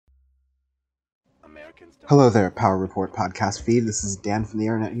Hello there, Power Report podcast feed. This is Dan from the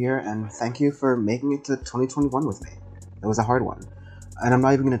internet here, and thank you for making it to 2021 with me. It was a hard one, and I'm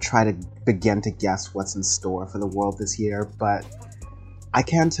not even going to try to begin to guess what's in store for the world this year, but I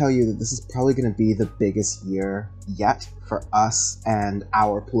can tell you that this is probably going to be the biggest year yet for us and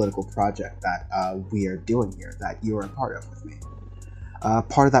our political project that we are doing here, that you are a part of with me.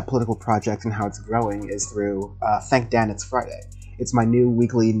 Part of that political project and how it's growing is through Thank Dan It's Friday. It's my new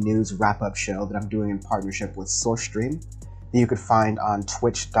weekly news wrap-up show that I'm doing in partnership with SourceStream that you could find on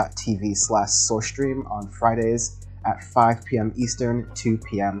twitch.tv/SourceStream on Fridays at 5 p.m. Eastern, 2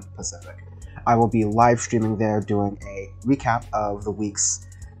 p.m. Pacific. I will be live streaming there doing a recap of the week's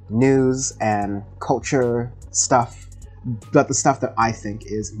news and culture stuff, but the stuff that I think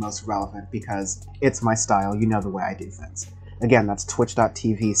is most relevant because it's my style, you know the way I do things. Again, that's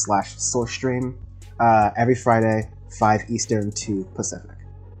twitch.tv/SourceStream every Friday, 5 Eastern, 2 Pacific.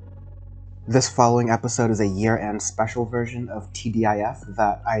 This following episode is a year-end special version of TDIF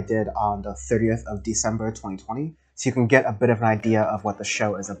that I did on the 30th of December 2020, so you can get a bit of an idea of what the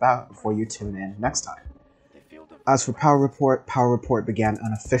show is about before you tune in next time. As for Power Report began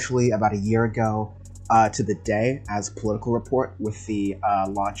unofficially about a year ago to the day as Political Report with the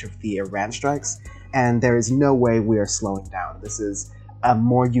launch of the Iran strikes, and there is no way we are slowing down. This is a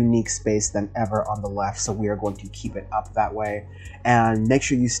more unique space than ever on the left, so we are going to keep it up that way. And make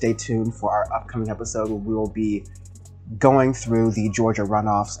sure you stay tuned for our upcoming episode where we will be going through the Georgia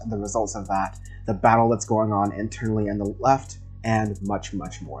runoffs and the results of that, the battle that's going on internally on the left, and much,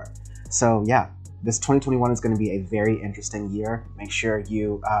 much more. So yeah, this 2021 is going to be a very interesting year. Make sure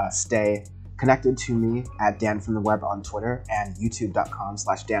you stay connected to me at Dan from the Web on Twitter and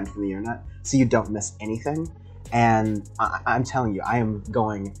youtube.com/Dan from the internet so you don't miss anything. And I'm telling you, I am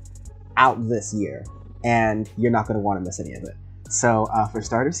going out this year, and you're not going to want to miss any of it. So for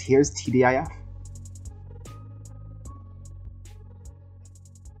starters, here's TDIF.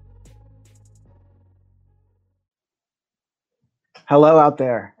 Hello out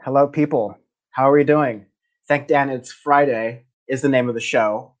there. Hello, people. How are we doing? Thank Dan It's Friday is the name of the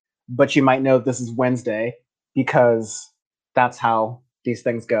show, but you might know this is Wednesday because that's how these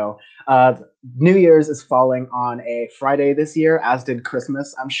things go. New Year's is falling on a Friday this year, as did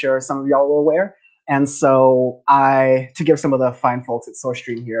Christmas. I'm sure some of y'all are aware. And so to give some of the fine folks at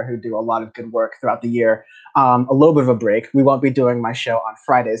SourceStream here who do a lot of good work throughout the year, a little bit of a break. We won't be doing my show on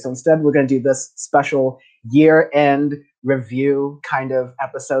Friday. So instead, we're going to do this special year-end review kind of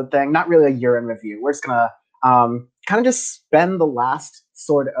episode thing. Not really a year-end review. We're just going to kind of just spend the last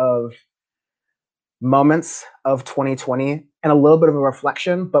sort of moments of 2020 and a little bit of a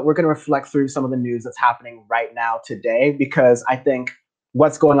reflection, but we're going to reflect through some of the news that's happening right now today, because I think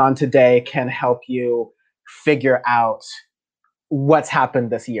what's going on today can help you figure out what's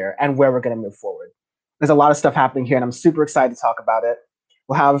happened this year and where we're going to move forward. There's a lot of stuff happening here, and I'm super excited to talk about it.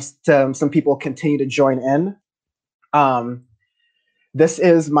 We'll have some people continue to join in. This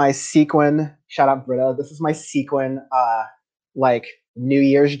is my sequin, shout out Britta, this is my sequin, New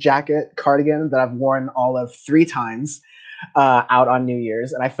Year's jacket cardigan that I've worn all of 3 times out on New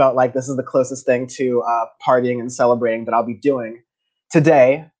Year's. And I felt like this is the closest thing to partying and celebrating that I'll be doing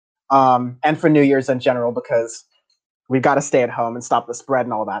today and for New Year's in general, because we've got to stay at home and stop the spread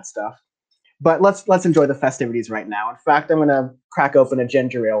and all that stuff. But let's enjoy the festivities right now. In fact, I'm going to crack open a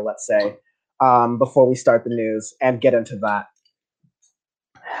ginger ale, let's say, before we start the news and get into that.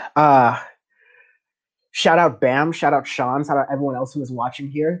 Shout out Bam, shout out Sean, shout out everyone else who is watching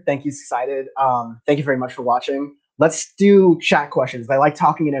here. Thank you, excited. Thank you very much for watching. Let's do chat questions. I like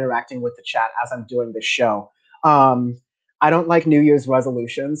talking and interacting with the chat as I'm doing this show. I don't like New Year's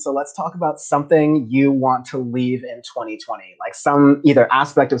resolutions, so let's talk about something you want to leave in 2020, like some either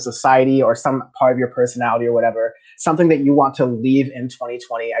aspect of society or some part of your personality or whatever, something that you want to leave in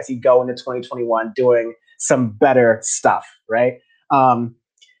 2020 as you go into 2021 doing some better stuff, right?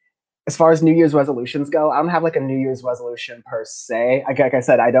 As far as New Year's resolutions go, I don't have like a New Year's resolution per se. Like I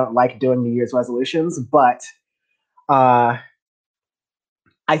said, I don't like doing New Year's resolutions, but I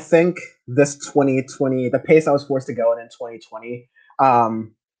think this 2020, the pace I was forced to go in 2020,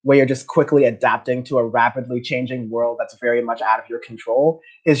 where you're just quickly adapting to a rapidly changing world that's very much out of your control,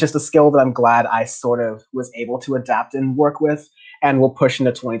 is just a skill that I'm glad I sort of was able to adapt and work with, and will push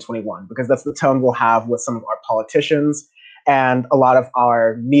into 2021, because that's the tone we'll have with some of our politicians and a lot of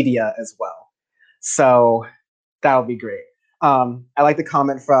our media as well. So that'll be great. I like the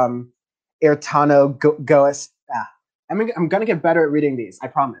comment from Irtano Goes. I'm going to get better at reading these, I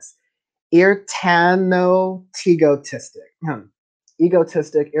promise. Irtano Egotistic.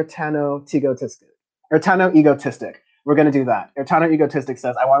 Egotistic, Irtano Egotistic. We're gonna do that. Eternal Egotistic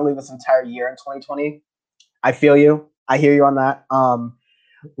says, I want to leave this entire year in 2020. I feel you. I hear you on that.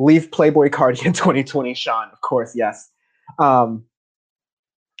 Leave Playboy Cardi in 2020, Sean. Of course, yes. I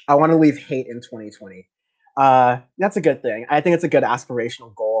want to leave hate in 2020. That's a good thing. I think it's a good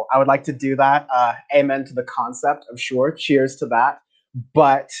aspirational goal. I would like to do that. Amen to the concept, I'm sure. Cheers to that.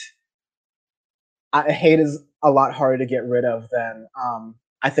 But hate is a lot harder to get rid of than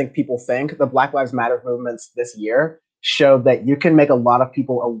I think people think. The Black Lives Matter movements this year showed that you can make a lot of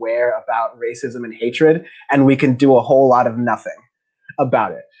people aware about racism and hatred, and we can do a whole lot of nothing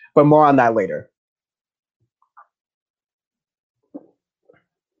about it. But more on that later.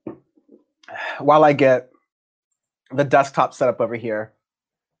 While I get the desktop set up over here,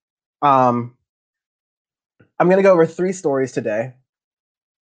 I'm going to go over 3 stories today.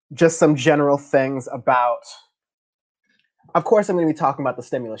 Just some general things about, of course, I'm going to be talking about the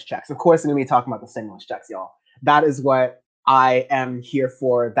stimulus checks. Of course, I'm going to be talking about the stimulus checks, y'all. That is what I am here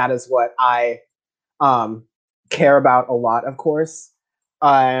for. That is what I care about a lot, of course.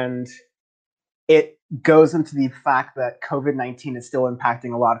 And it goes into the fact that COVID-19 is still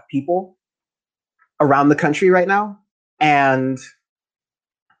impacting a lot of people around the country right now. And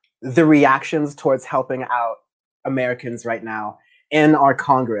the reactions towards helping out Americans right now in our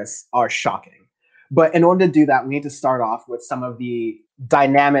Congress are shocking. But in order to do that, we need to start off with some of the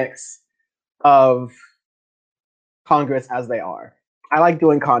dynamics of Congress as they are. I like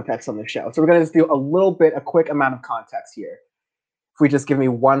doing context on the show. So we're going to just do a quick amount of context here. If we just give me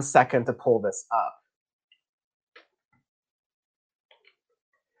 1 second to pull this up.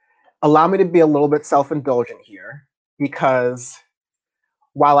 Allow me to be a little bit self-indulgent here, because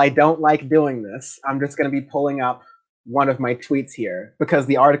while I don't like doing this, I'm just going to be pulling up one of my tweets here because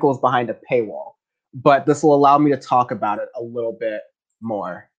the article is behind a paywall. But this will allow me to talk about it a little bit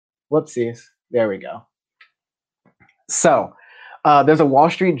more. Whoopsies. There we go. So there's a Wall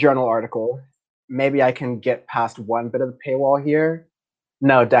Street Journal article. Maybe I can get past one bit of the paywall here.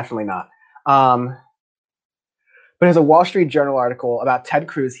 No, definitely not. But there's a Wall Street Journal article about Ted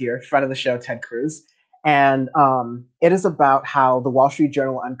Cruz here, friend of the show, Ted Cruz. And it is about how the Wall Street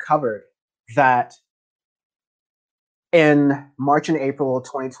Journal uncovered that in March and April of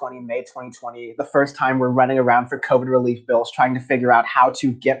 2020, May 2020, the first time we're running around for COVID relief bills, trying to figure out how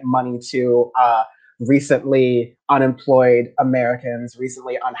to get money to recently unemployed Americans,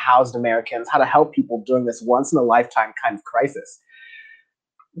 recently unhoused Americans, how to help people during this once-in-a-lifetime kind of crisis.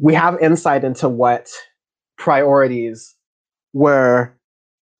 We have insight into what priorities were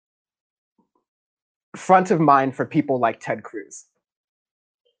front of mind for people like Ted Cruz.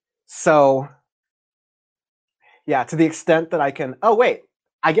 So, yeah, to the extent that I can, oh wait,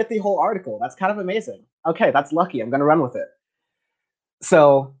 I get the whole article. That's kind of amazing. Okay, that's lucky. I'm going to run with it.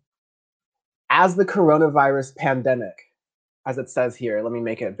 So, as the coronavirus pandemic, as it says here, let me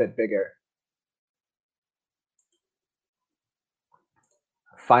make it a bit bigger.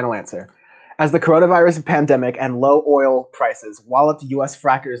 Final answer. As the coronavirus pandemic and low oil prices walloped U.S.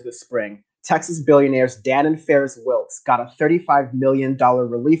 frackers this spring, Texas billionaires Dan and Ferris Wilkes got a $35 million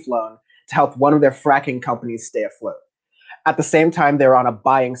relief loan to help one of their fracking companies stay afloat. At the same time, they're on a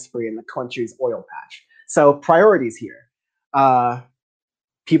buying spree in the country's oil patch. So priorities here.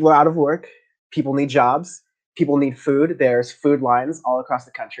 People are out of work. People need jobs. People need food. There's food lines all across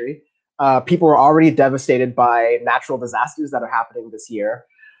the country. People are already devastated by natural disasters that are happening this year.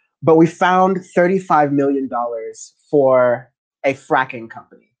 But we found $35 million for a fracking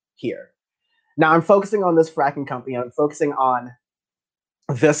company here. Now I'm focusing on this fracking company. I'm focusing on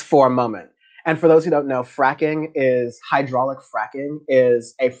this for a moment. And for those who don't know, hydraulic fracking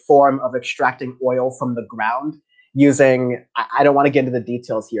is a form of extracting oil from the ground using, I don't want to get into the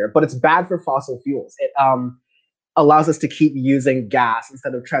details here, but it's bad for fossil fuels. It allows us to keep using gas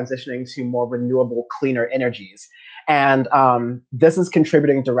instead of transitioning to more renewable, cleaner energies. And this is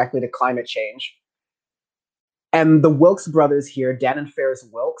contributing directly to climate change. And the Wilkes brothers here, Dan and Ferris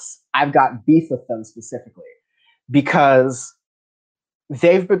Wilkes, I've got beef with them specifically because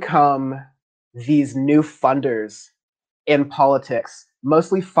they've become these new funders in politics,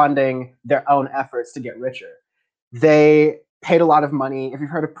 mostly funding their own efforts to get richer. They paid a lot of money. If you've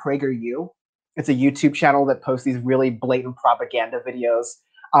heard of PragerU, it's a YouTube channel that posts these really blatant propaganda videos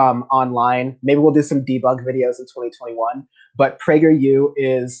online. Maybe we'll do some debug videos in 2021, but PragerU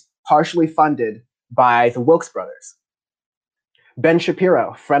is partially funded by the Wilkes brothers. Ben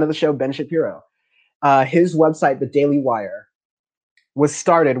Shapiro, friend of the show, Ben Shapiro, his website, The Daily Wire, was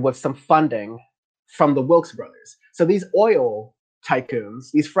started with some funding from the Wilkes brothers. So these oil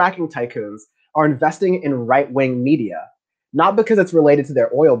tycoons, these fracking tycoons, are investing in right-wing media, not because it's related to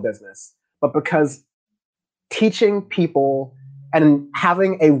their oil business, but because teaching people and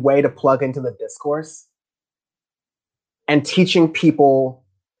having a way to plug into the discourse and teaching people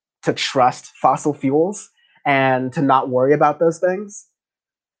to trust fossil fuels and to not worry about those things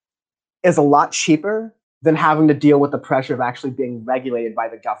is a lot cheaper than having to deal with the pressure of actually being regulated by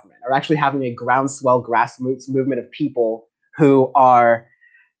the government or actually having a groundswell grassroots movement of people who are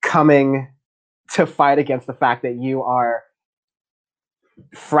coming to fight against the fact that you are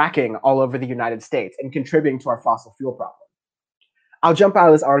fracking all over the United States and contributing to our fossil fuel problem. I'll jump out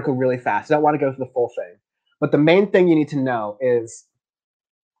of this article really fast. I don't want to go through the full thing. But the main thing you need to know is,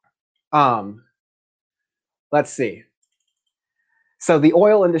 let's see. So the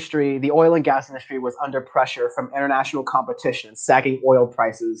oil industry, the oil and gas industry was under pressure from international competition, sagging oil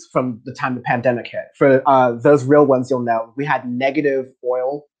prices from the time the pandemic hit. For those real ones, you'll know, we had negative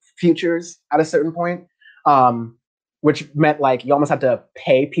oil futures at a certain point, which meant like you almost had to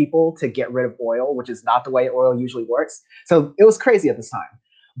pay people to get rid of oil, which is not the way oil usually works. So it was crazy at this time.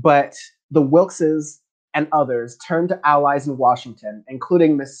 But the Wilkses and others turned to allies in Washington,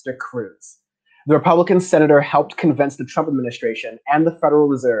 including Mr. Cruz. The Republican senator helped convince the Trump administration and the Federal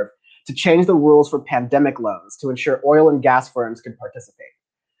Reserve to change the rules for pandemic loans to ensure oil and gas firms could participate.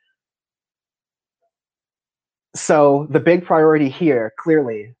 So the big priority here,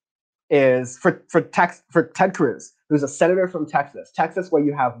 clearly, is for Ted Cruz, who's a senator from Texas, where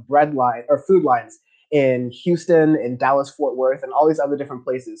you have food lines in Houston, in Dallas, Fort Worth, and all these other different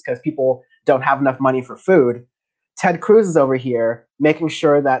places because people don't have enough money for food. Ted Cruz is over here making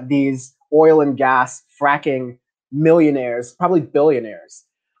sure that these oil and gas fracking millionaires, probably billionaires,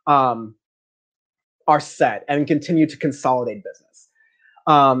 are set and continue to consolidate business.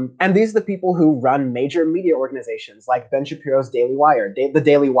 And these are the people who run major media organizations like Ben Shapiro's Daily Wire, the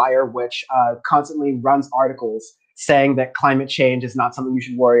Daily Wire, which constantly runs articles saying that climate change is not something you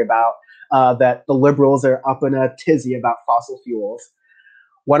should worry about, that the liberals are up in a tizzy about fossil fuels.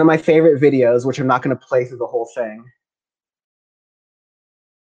 One of my favorite videos, which I'm not going to play through the whole thing,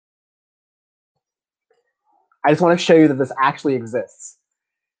 I just want to show you that this actually exists.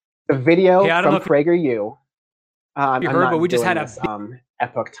 The video from PragerU. You heard, but we just had this,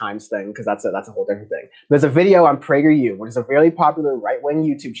 Epoch Times thing because that's a whole different thing. There's a video on PragerU, which is a really popular right-wing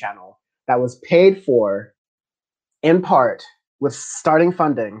YouTube channel that was paid for, in part, with starting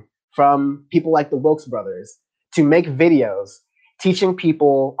funding from people like the Wilks brothers to make videos teaching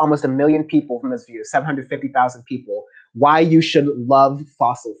people, almost 1 million people from this view, 750,000 people, why you should love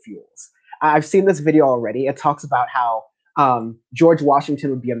fossil fuels. I've seen this video already. It talks about how George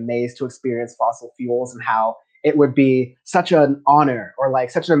Washington would be amazed to experience fossil fuels and how it would be such an honor or like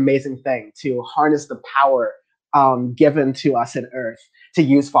such an amazing thing to harness the power given to us in Earth to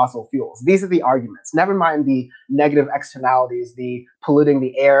use fossil fuels. These are the arguments. Never mind the negative externalities, the polluting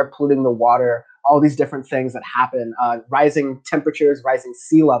the air, polluting the water, all these different things that happen, rising temperatures, rising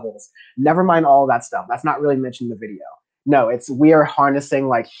sea levels. Never mind all that stuff. That's not really mentioned in the video. No, it's we are harnessing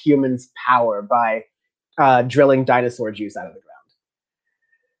like humans' power by drilling dinosaur juice out of the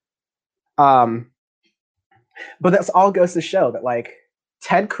ground. But this all goes to show that like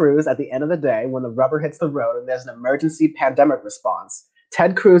Ted Cruz, at the end of the day, when the rubber hits the road and there's an emergency pandemic response,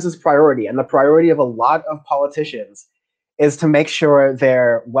 Ted Cruz's priority and the priority of a lot of politicians is to make sure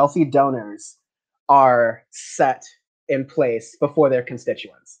their wealthy donors are set in place before their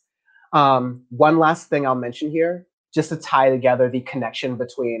constituents. One last thing I'll mention here, just to tie together the connection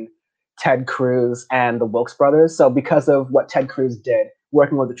between Ted Cruz and the Wilks brothers. So because of what Ted Cruz did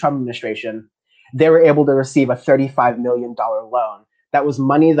working with the Trump administration, they were able to receive a $35 million loan. That was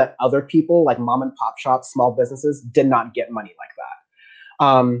money that other people like mom and pop shops, small businesses did not get money like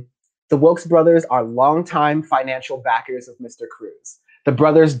that. The Wilks brothers are longtime financial backers of Mr. Cruz. The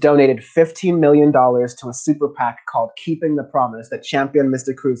brothers donated $15 million to a super PAC called Keeping the Promise that championed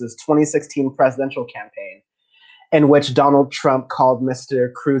Mr. Cruz's 2016 presidential campaign, in which Donald Trump called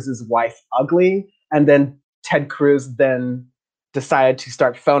Mr. Cruz's wife ugly, and then Ted Cruz then decided to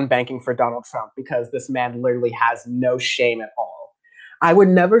start phone banking for Donald Trump because this man literally has no shame at all. I would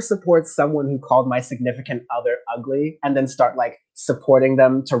never support someone who called my significant other ugly and then start like supporting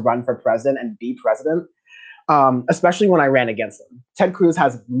them to run for president and be president, especially when I ran against them. Ted Cruz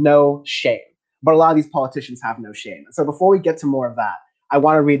has no shame, but a lot of these politicians have no shame. So before we get to more of that, I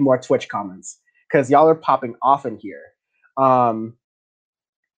want to read more Twitch comments because y'all are popping off in here.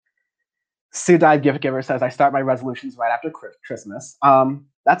 Sue Dive Gift Giver says, I start my resolutions right after Christmas.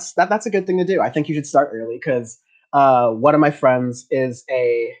 That's a good thing to do. I think you should start early because one of my friends is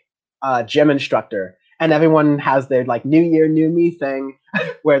a gym instructor, and everyone has their like New Year, New Me thing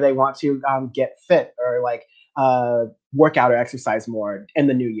where they want to get fit or like work out or exercise more in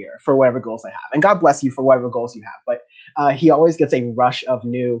the new year for whatever goals they have. And God bless you for whatever goals you have. But he always gets a rush of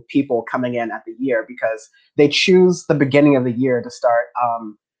new people coming in at the year because they choose the beginning of the year to start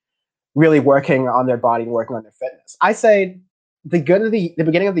really working on their body and working on their fitness. I say the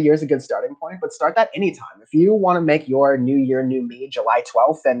beginning of the year is a good starting point, but start that anytime. If you want to make your new year, new me, July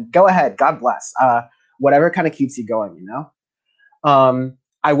 12th, then go ahead. God bless. Whatever kind of keeps you going, you know?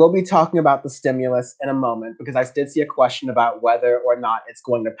 I will be talking about the stimulus in a moment because I did see a question about whether or not it's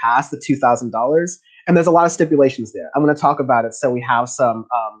going to pass the $2,000. And there's a lot of stipulations there. I'm going to talk about it so we have some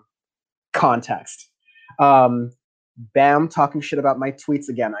context. Bam, talking shit about my tweets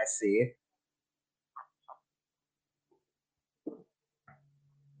again, I see.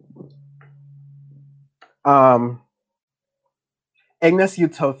 Ignis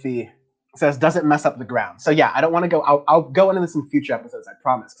Utothi says, doesn't mess up the ground. So yeah, I don't want to go, I'll go into this in future episodes, I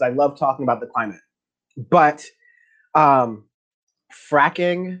promise, because I love talking about the climate. But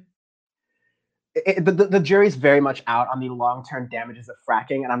fracking, the jury's very much out on the long-term damages of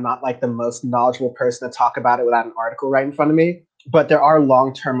fracking, and I'm not like the most knowledgeable person to talk about it without an article right in front of me, but there are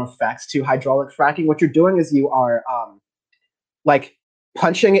long-term effects to hydraulic fracking. What you're doing is you are like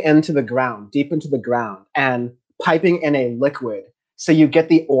punching into the ground, deep into the ground, and piping in a liquid. So you get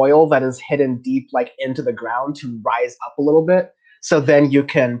the oil that is hidden deep like into the ground to rise up a little bit. So then you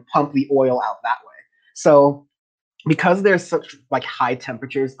can pump the oil out that way. So because there's such like high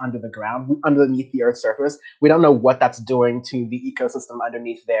temperatures under the ground, underneath the Earth's surface, we don't know what that's doing to the ecosystem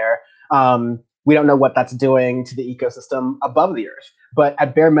underneath there. We don't know what that's doing to the ecosystem above the Earth. But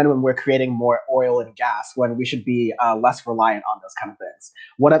at bare minimum, we're creating more oil and gas when we should be less reliant on those kind of things.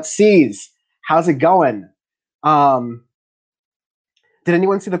 What up, C's? How's it going? Did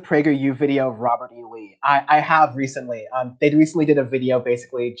anyone see the PragerU video of Robert E. Lee? I have recently. They recently did a video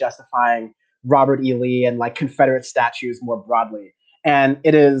basically justifying Robert E. Lee and like Confederate statues more broadly. And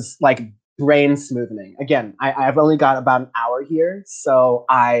it is like brain smoothing. Again, I've only got about an hour here, so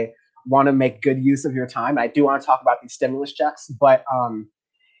I want to make good use of your time. I do want to talk about these stimulus checks, but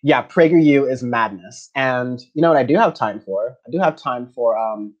yeah, PragerU is madness. And you know what I do have time for? I do have time for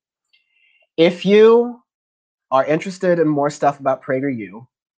if you are interested in more stuff about PragerU,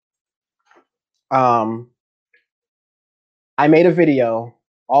 I made a video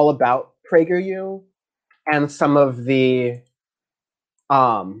all about PragerU and some of the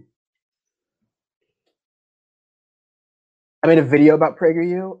I made a video about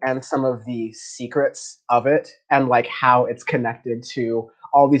PragerU and some of the secrets of it and like how it's connected to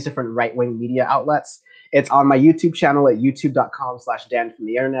all these different right-wing media outlets. It's on my YouTube channel at youtube.com/Dan from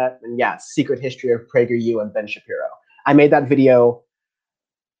the internet. And yeah, Secret History of PragerU and Ben Shapiro. I made that video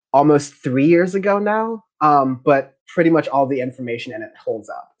almost 3 years ago now, but pretty much all the information in it holds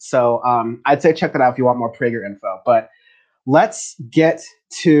up. So I'd say check that out if you want more Prager info. But let's get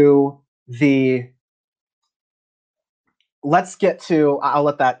to I'll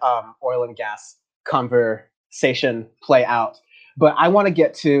let that oil and gas conversation play out. But I want to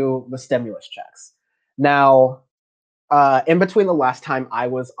get to the stimulus checks. Now, in between the last time I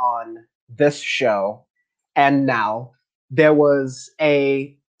was on this show and now, there was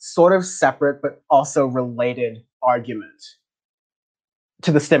a sort of separate but also related argument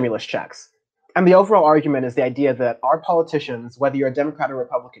to the stimulus checks. And the overall argument is the idea that our politicians, whether you're a Democrat or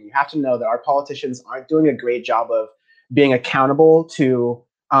Republican, you have to know that our politicians aren't doing a great job of being accountable to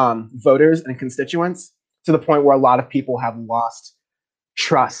voters and constituents to the point where a lot of people have lost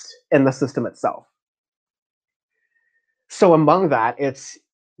trust in the system itself. So among that,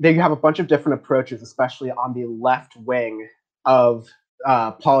 there you have a bunch of different approaches, especially on the left wing of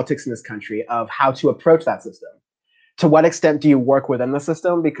politics in this country, of how to approach that system. To what extent do you work within the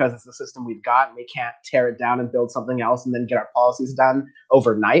system because it's the system we've got and we can't tear it down and build something else and then get our policies done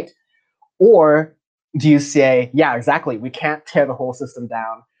overnight? Or do you say, yeah, exactly, we can't tear the whole system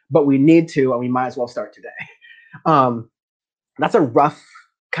down, but we need to, and we might as well start today? That's a rough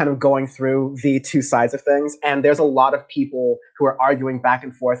kind of going through the two sides of things. And there's a lot of people who are arguing back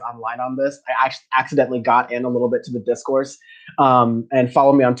and forth online on this. I accidentally got in a little bit to the discourse. And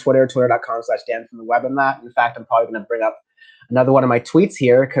follow me on Twitter, twitter.com/Dan from the web and that. In fact, I'm probably going to bring up another one of my tweets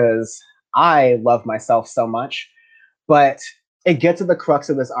here because I love myself so much. But it gets to the crux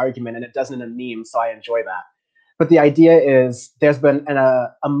of this argument and it doesn't in a meme, so I enjoy that. But the idea is there's been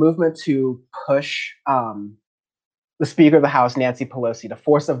a movement to push the Speaker of the House, Nancy Pelosi, to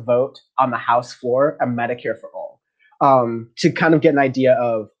force a vote on the House floor on Medicare for all, to kind of get an idea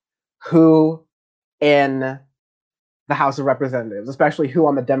of who in the House of Representatives, especially who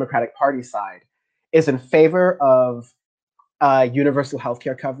on the Democratic Party side, is in favor of universal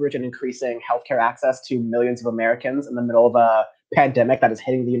healthcare coverage and increasing healthcare access to millions of Americans in the middle of a pandemic that is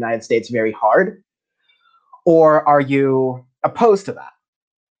hitting the United States very hard? Or are you opposed to that?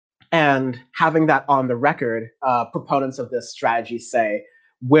 And having that on the record, proponents of this strategy say,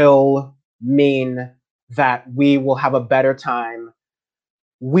 will mean that we will have a better time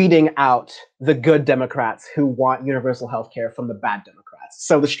weeding out the good Democrats who want universal health care from the bad Democrats.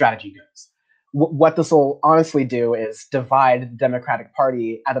 So the strategy goes. What this will honestly do is divide the Democratic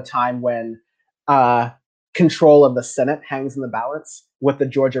Party at a time when control of the Senate hangs in the balance with the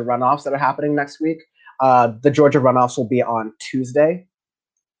Georgia runoffs that are happening next week. The Georgia runoffs will be on Tuesday.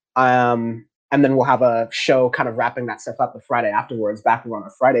 And then we'll have a show kind of wrapping that stuff up the Friday afterwards, back on a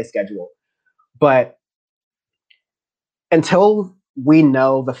Friday schedule. But until we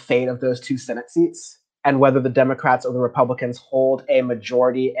know the fate of those two Senate seats and whether the Democrats or the Republicans hold a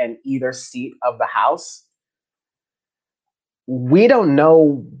majority in either seat of the House, we don't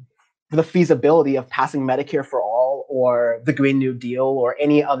know the feasibility of passing Medicare for all or the Green New Deal or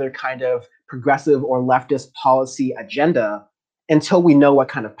any other kind of progressive or leftist policy agenda until we know what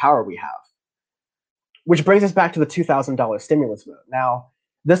kind of power we have. Which brings us back to the $2,000 stimulus vote. Now,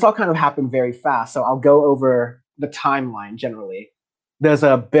 this all kind of happened very fast, so I'll go over the timeline generally. There's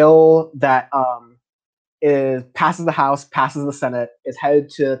a bill that passes the House, passes the Senate, is headed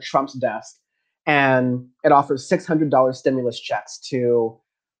to Trump's desk, and it offers $600 stimulus checks to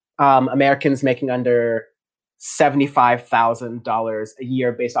Americans making under $75,000 a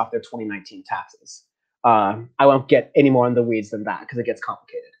year based off their 2019 taxes. I won't get any more in the weeds than that because it gets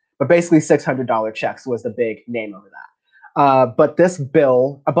complicated. But basically, $600 checks was the big name over that. But this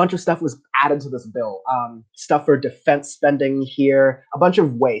bill, a bunch of stuff was added to this bill. Stuff for defense spending here, a bunch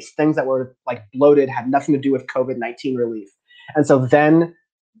of waste, things that were like bloated, had nothing to do with COVID-19 relief. And so then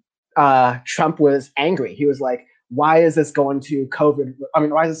Trump was angry. He was like, why is this going to COVID? I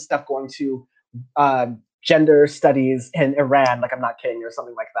mean, why is this stuff going to gender studies in Iran? Like, I'm not kidding, or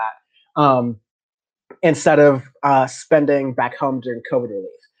something like that. Instead of spending back home during COVID relief.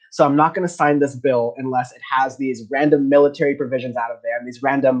 So I'm not going to sign this bill unless it has these random military provisions out of there and these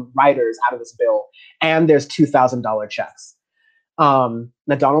random riders out of this bill. And there's $2,000 checks. Now,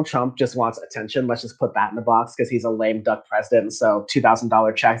 Donald Trump just wants attention. Let's just put that in the box because he's a lame duck president. So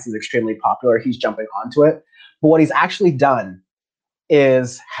 $2,000 checks is extremely popular. He's jumping onto it. But what he's actually done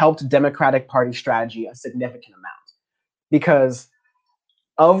is helped Democratic Party strategy a significant amount. Because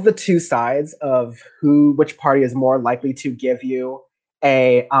of the two sides of which party is more likely to give you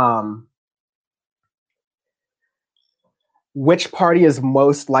which party is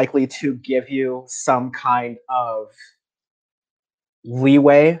most likely to give you some kind of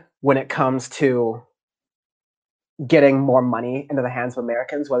leeway when it comes to getting more money into the hands of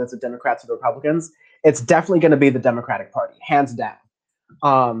Americans, whether it's the Democrats or the Republicans, it's definitely going to be the Democratic Party, hands down.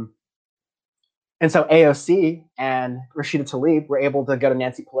 And so AOC and Rashida Tlaib were able to go to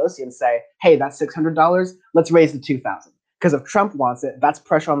Nancy Pelosi and say, hey, that's $600, let's raise the $2,000. Because if Trump wants it, that's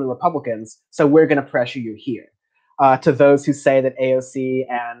pressure on the Republicans, so we're going to pressure you here. To those who say that AOC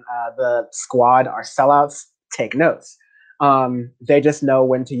and the squad are sellouts, take notes. They just know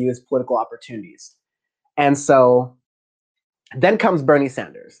when to use political opportunities. And so then comes Bernie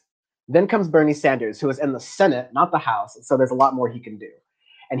Sanders. Then comes Bernie Sanders, who is in the Senate, not the House, so there's a lot more he can do.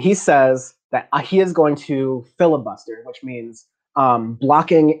 And he says that he is going to filibuster, which means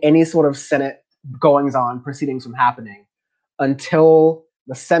blocking any sort of Senate goings-on proceedings from happening until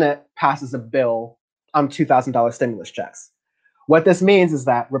the Senate passes a bill on $2,000 stimulus checks. What this means is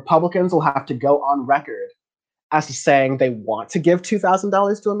that Republicans will have to go on record as to saying they want to give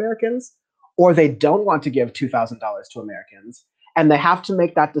 $2,000 to Americans or they don't want to give $2,000 to Americans. And they have to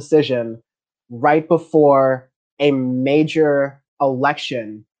make that decision right before a major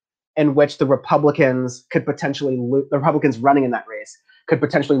election in which the Republicans could potentially the Republicans running in that race could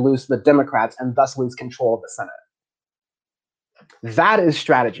potentially lose to the Democrats and thus lose control of the Senate. That is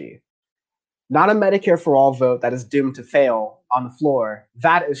strategy. Not a Medicare for all vote that is doomed to fail on the floor.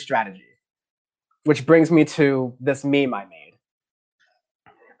 That is strategy. Which brings me to this meme I made.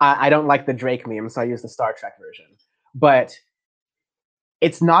 I don't like the Drake meme, so I use the Star Trek version. But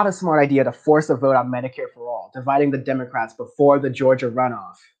it's not a smart idea to force a vote on Medicare for all, dividing the Democrats before the Georgia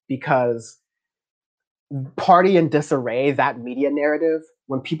runoff, because party in disarray, that media narrative,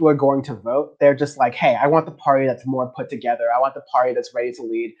 when people are going to vote, they're just like, hey, I want the party that's more put together. I want the party that's ready to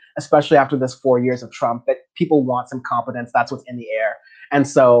lead, especially after this 4 years of Trump, that people want some competence. That's what's in the air. And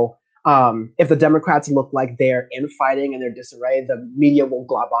so if the Democrats look like they're infighting and they're disarray, the media will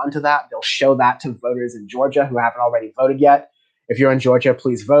glob onto that. They'll show that to voters in Georgia who haven't already voted yet. If you're in Georgia,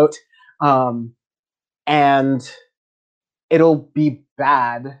 please vote. And it'll be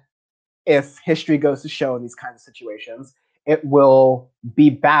bad if history goes to show in these kinds of situations. It will be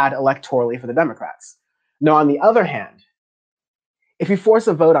bad electorally for the Democrats. Now, on the other hand, if you force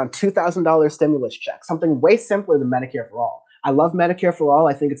a vote on $2,000 stimulus checks, something way simpler than Medicare for All. I love Medicare for All.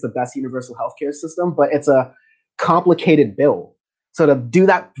 I think it's the best universal healthcare system, but it's a complicated bill. So to do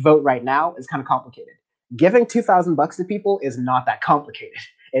that vote right now is kind of complicated. Giving $2,000 to people is not that complicated.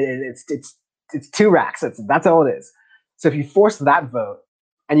 It's 2 racks. That's all it is. So if you force that vote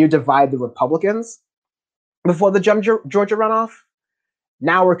and you divide the Republicans before the Georgia runoff,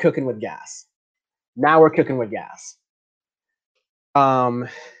 now we're cooking with gas. Now we're cooking with gas.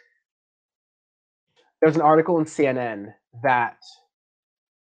 There's an article in CNN that,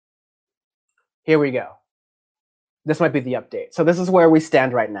 here we go. This might be the update. So this is where we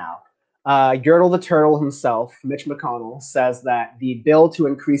stand right now. Yertle the Turtle himself, Mitch McConnell, says that the bill to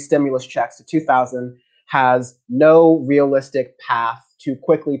increase stimulus checks to $2,000 has no realistic path to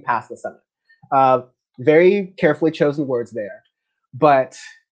quickly pass the Senate. Very carefully chosen words there. But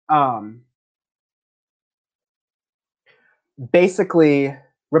basically,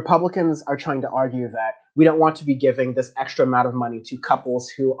 Republicans are trying to argue that we don't want to be giving this extra amount of money to couples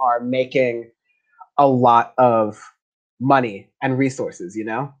who are making a lot of money and resources, you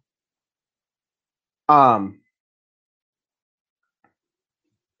know?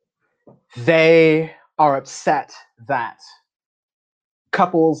 They are upset that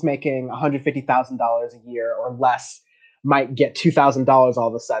couples making $150,000 a year or less might get $2,000 all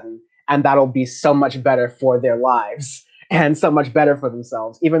of a sudden, and that'll be so much better for their lives and so much better for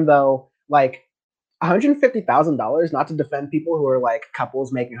themselves, even though, like, $150,000, not to defend people who are like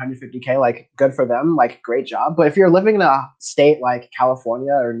couples making $150K, like, good for them, like, great job. But if you're living in a state like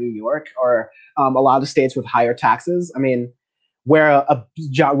California or New York or a lot of states with higher taxes, I mean, where a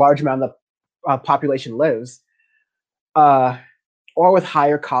large amount of the population lives, or with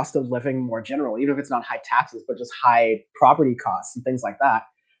higher cost of living more general, even if it's not high taxes, but just high property costs and things like that,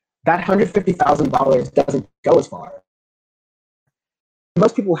 that $150,000 doesn't go as far.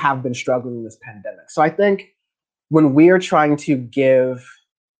 Most people have been struggling in this pandemic. So I think when we're trying to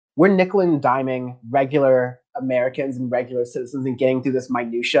we're nickel and diming regular Americans and regular citizens and getting through this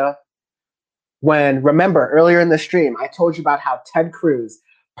minutia. When, remember, earlier in the stream, I told you about how Ted Cruz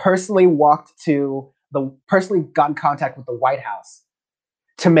personally got in contact with the White House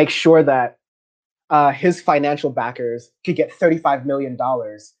to make sure that his financial backers could get $35 million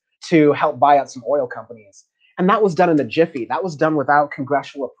to help buy out some oil companies. And that was done in a jiffy. That was done without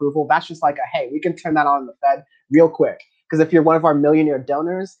congressional approval. That's just like hey, we can turn that on in the Fed real quick. Because if you're one of our millionaire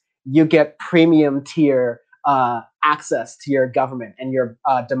donors, you get premium tier access to your government and your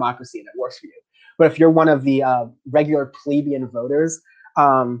democracy, and it works for you. But if you're one of the regular plebeian voters,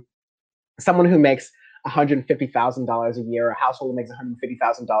 someone who makes $150,000 a year, a household who makes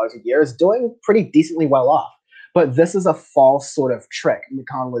 $150,000 a year is doing pretty decently well off. But this is a false sort of trick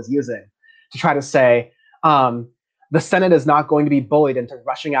McConnell is using to try to say, the Senate is not going to be bullied into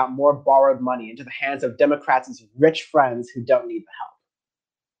rushing out more borrowed money into the hands of Democrats' rich friends who don't need the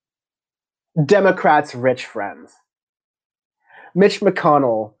help. Democrats' rich friends. Mitch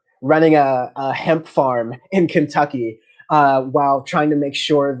McConnell running a hemp farm in Kentucky while trying to make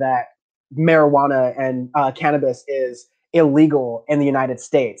sure that marijuana and cannabis is illegal in the United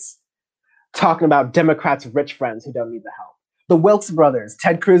States. Talking about Democrats' rich friends who don't need the help. The Wilkes brothers,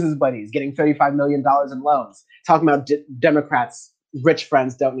 Ted Cruz's buddies, getting $35 million in loans. Talking about Democrats' rich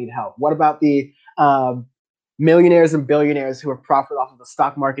friends don't need help. What about the millionaires and billionaires who have profited off of the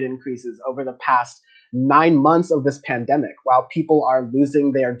stock market increases over the past 9 months of this pandemic, while people are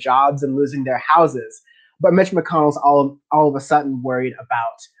losing their jobs and losing their houses? But Mitch McConnell's all of a sudden worried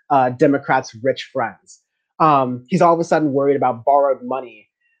about Democrats' rich friends. He's all of a sudden worried about borrowed money.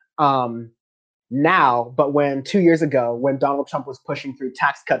 Now, but when 2 years ago, when Donald Trump was pushing through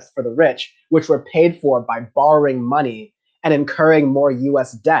tax cuts for the rich, which were paid for by borrowing money and incurring more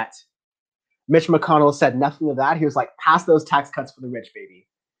US debt, Mitch McConnell said nothing of that. He was like, pass those tax cuts for the rich, baby.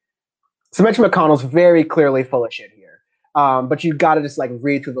 So Mitch McConnell's very clearly full of shit here. But you got to just like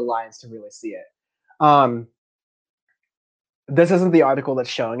read through the lines to really see it. This isn't the article that's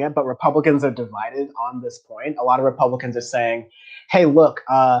showing it, but Republicans are divided on this point. A lot of Republicans are saying, hey, look,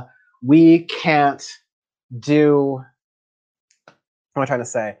 we can't do, what am I trying to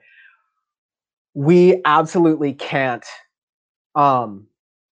say? We absolutely can't, getting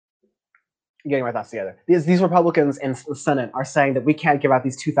my thoughts together. These Republicans in the Senate are saying that we can't give out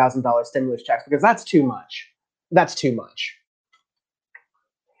these $2,000 stimulus checks because that's too much. That's too much.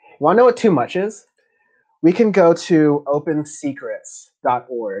 You want to know what too much is? We can go to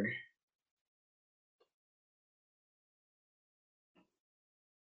opensecrets.org.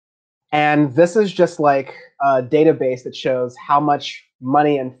 And this is just like a database that shows how much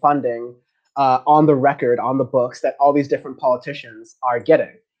money and funding on the record, on the books, that all these different politicians are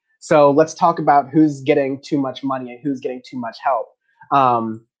getting. So let's talk about who's getting too much money and who's getting too much help,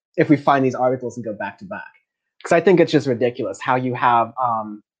 if we find these articles and go back to back. Because I think it's just ridiculous how you have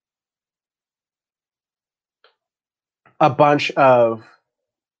a bunch of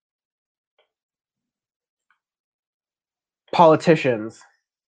politicians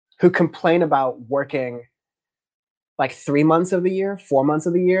who complain about working like 3 months of the year, 4 months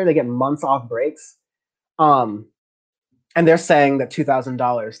of the year. They get months off breaks. And they're saying that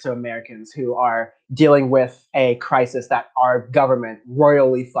 $2,000 to Americans who are dealing with a crisis that our government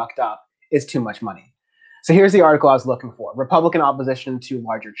royally fucked up is too much money. So here's the article I was looking for: Republican opposition to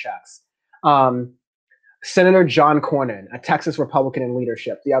larger checks. Senator John Cornyn, a Texas Republican in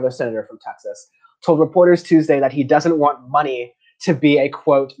leadership, the other senator from Texas, told reporters Tuesday that he doesn't want money to be a,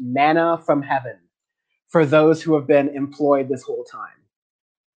 quote, manna from heaven for those who have been employed this whole time.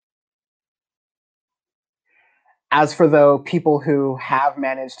 As for though people who have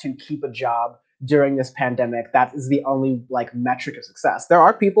managed to keep a job during this pandemic, that is the only like metric of success. There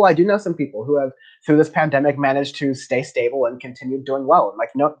are people, I do know some people who have through this pandemic managed to stay stable and continue doing well. And like,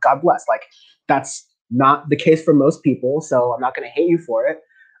 no, God bless. Like, that's not the case for most people, so I'm not going to hate you for it.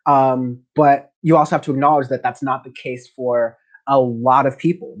 But you also have to acknowledge that that's not the case for a lot of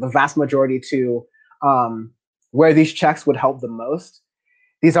people. The vast majority to where these checks would help the most,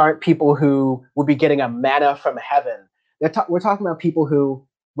 these aren't people who would be getting a manna from heaven. We're talking about people who,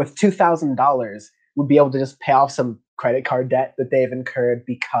 with $2,000, would be able to just pay off some credit card debt that they've incurred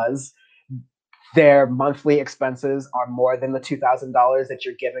because their monthly expenses are more than the $2,000 that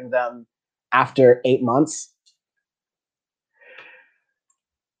you're giving them after 8 months.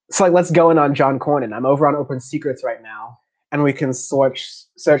 So like, let's go in on John Cornyn. I'm over on Open Secrets right now, and we can search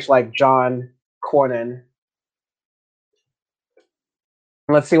like John Cornyn.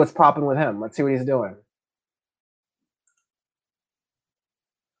 Let's see what's popping with him. Let's see what he's doing.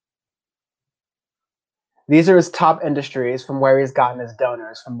 These are his top industries from where he's gotten his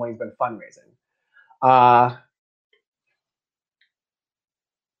donors from when he's been fundraising.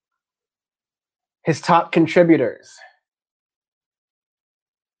 His top contributors: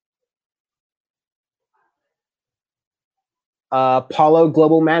 Apollo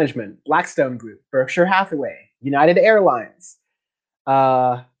Global Management, Blackstone Group, Berkshire Hathaway, United Airlines.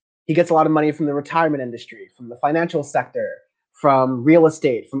 He gets a lot of money from the retirement industry, from the financial sector, from real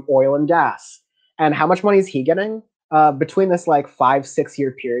estate, from oil and gas. And how much money is he getting? Between this like 5-6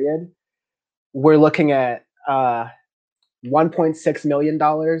 year period, we're looking at $1.6 million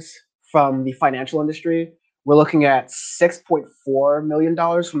from the financial industry. We're looking at $6.4 million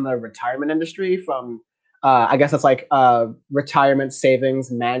from the retirement industry, from I guess that's like retirement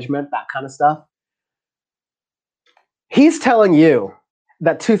savings management, that kind of stuff. He's telling you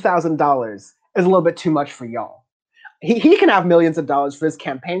that $2,000 is a little bit too much for y'all. He can have millions of dollars for his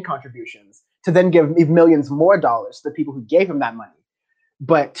campaign contributions to then give millions more dollars to the people who gave him that money.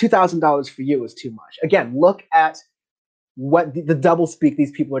 But $2,000 for you is too much. Again, look at what the doublespeak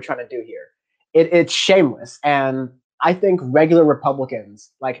these people are trying to do here. It's shameless. And I think regular Republicans,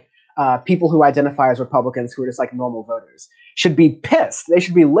 like people who identify as Republicans who are just like normal voters, should be pissed. They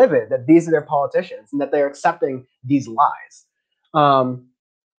should be livid that these are their politicians and that they're accepting these lies.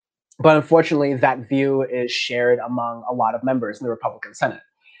 But unfortunately, that view is shared among a lot of members in the Republican Senate.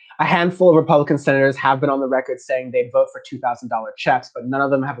 A handful of Republican senators have been on the record saying they'd vote for $2,000 checks, but none of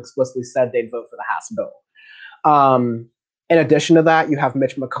them have explicitly said they'd vote for the House bill. In addition to that, you have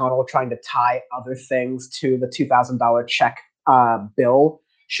Mitch McConnell trying to tie other things to the $2,000 check bill,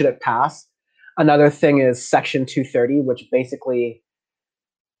 should it pass. Another thing is Section 230, which basically,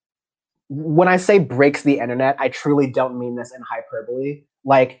 when I say breaks the internet, I truly don't mean this in hyperbole.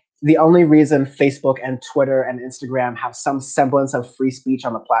 Like, the only reason Facebook and Twitter and Instagram have some semblance of free speech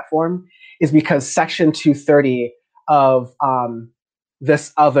on the platform is because Section 230 of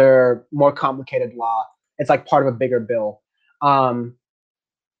this other more complicated law, it's like part of a bigger bill. I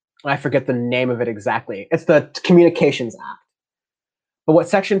forget the name of it exactly. It's the Communications Act. But what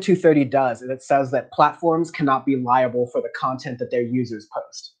Section 230 does is it says that platforms cannot be liable for the content that their users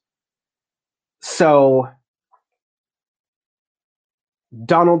post. So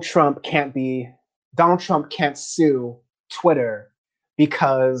Donald Trump can't sue Twitter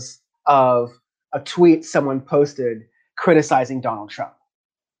because of a tweet someone posted criticizing Donald Trump.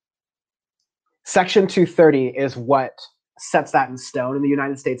 Section 230 is what sets that in stone in the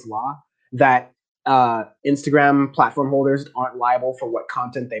United States law, that Instagram platform holders aren't liable for what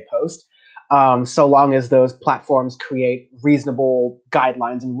content they post, so long as those platforms create reasonable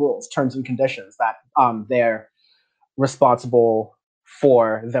guidelines and rules, terms and conditions that they're responsible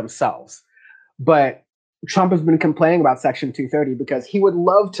for themselves. But Trump has been complaining about Section 230 because he would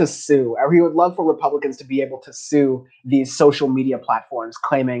love to sue, or he would love for Republicans to be able to sue these social media platforms,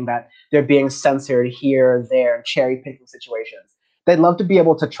 claiming that they're being censored here, there, cherry picking situations. They'd love to be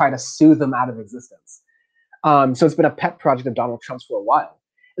able to try to sue them out of existence. So it's been a pet project of Donald Trump's for a while.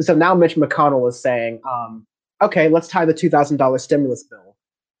 And so now Mitch McConnell is saying, okay, let's tie the $2,000 stimulus bill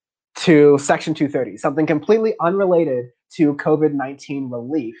to Section 230, something completely unrelated to COVID-19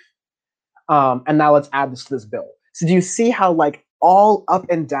 relief. And now let's add this to this bill. So do you see how, like, all up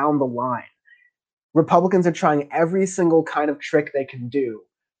and down the line, Republicans are trying every single kind of trick they can do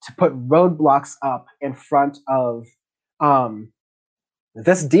to put roadblocks up in front of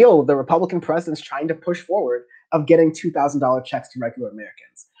this deal the Republican president's trying to push forward of getting $2,000 checks to regular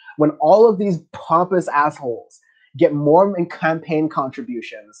Americans. When all of these pompous assholes get more in campaign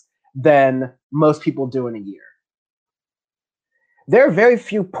contributions than most people do in a year. There are very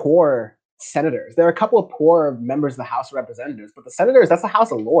few poor senators. There are a couple of poor members of the House of Representatives, but the senators, that's the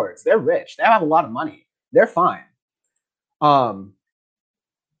House of Lords. They're rich. They have a lot of money. They're fine. But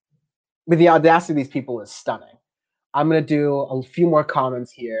the audacity of these people is stunning. I'm going to do a few more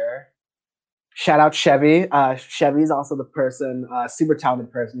comments here. Shout out Chevy. Chevy's also the person, super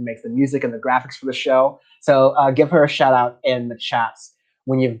talented person who makes the music and the graphics for the show. So give her a shout out in the chats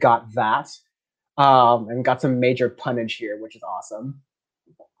when you've got that. And got some major punnage here, which is awesome.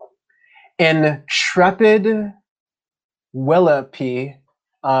 Intrepid Willa P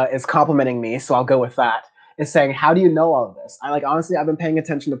is complimenting me, so I'll go with that. Is saying, how do you know all of this? Honestly, I've been paying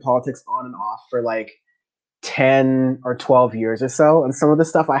attention to politics on and off for like 10 or 12 years or so. And some of the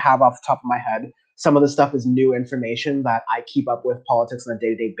stuff I have off the top of my head. Some of the stuff is new information that I keep up with politics on a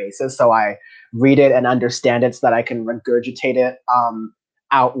day-to-day basis. So I read it and understand it so that I can regurgitate it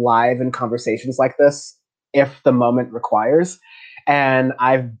out live in conversations like this if the moment requires. And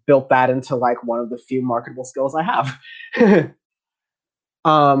I've built that into like one of the few marketable skills I have.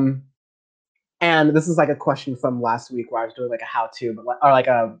 And this is like a question from last week where I was doing like a how-to, or like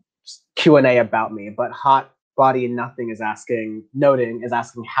a Q&A about me, but Hot Body Nothing is asking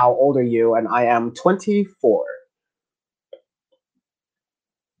how old are you? And I am 24.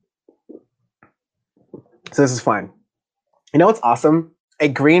 So this is fine. You know what's awesome? A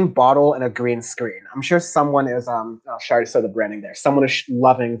green bottle and a green screen. I'm sure someone is sorry to show the branding there. Someone is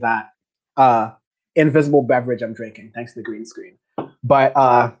loving that invisible beverage I'm drinking, thanks to the green screen.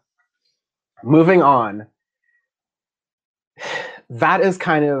 But moving on. That is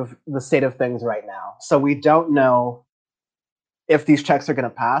kind of the state of things right now. So we don't know if these checks are going to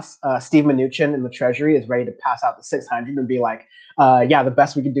pass. Steve Mnuchin in the Treasury is ready to pass out the 600 and be like, yeah, the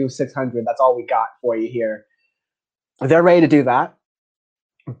best we can do is 600. That's all we got for you here. They're ready to do that.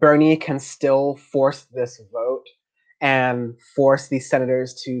 Bernie can still force this vote and force these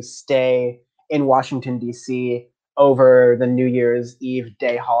senators to stay in Washington, D.C. over the New Year's Eve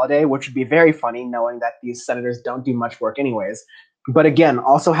day holiday, which would be very funny knowing that these senators don't do much work anyways. But again,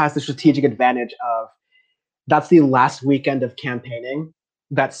 also has the strategic advantage of that's the last weekend of campaigning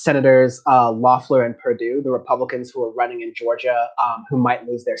that Senators Loeffler and Perdue, the Republicans who are running in Georgia, who might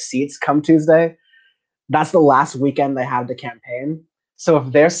lose their seats come Tuesday, that's the last weekend they have to campaign. So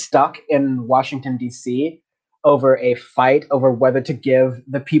if they're stuck in Washington, D.C. over a fight over whether to give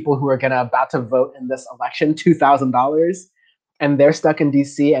the people who are about to vote in this election $2,000, and they're stuck in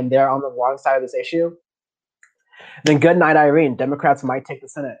D.C. and they're on the wrong side of this issue, then good night, Irene. Democrats might take the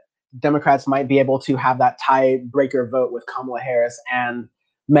Senate. Democrats might be able to have that tiebreaker vote with Kamala Harris, and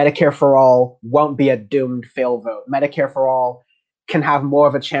Medicare for All won't be a doomed fail vote. Medicare for All can have more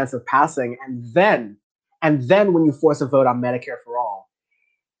of a chance of passing. And then when you force a vote on Medicare for All,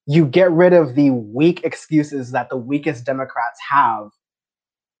 you get rid of the weak excuses that the weakest Democrats have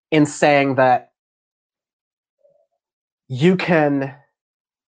in saying that you get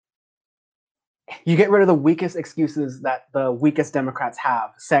rid of the weakest excuses that the weakest Democrats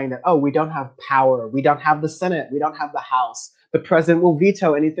have, saying that, oh, we don't have power, we don't have the Senate, we don't have the House, the president will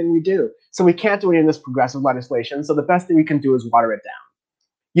veto anything we do, so we can't do any of this progressive legislation, so the best thing we can do is water it down.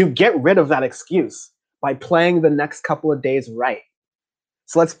 You get rid of that excuse by playing the next couple of days right.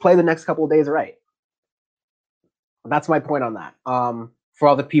 So let's play the next couple of days right. That's my point on that. For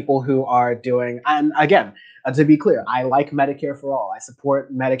all the people who are doing, and again, to be clear, I like Medicare for All. I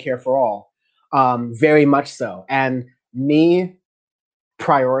support Medicare for All. Very much so. And me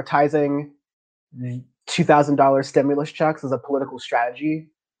prioritizing $2,000 stimulus checks as a political strategy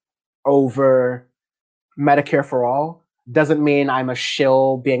over Medicare for all doesn't mean I'm a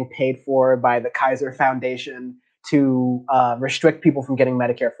shill being paid for by the Kaiser Foundation to restrict people from getting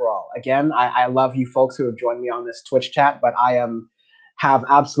Medicare for all. Again, I love you folks who have joined me on this Twitch chat, but I have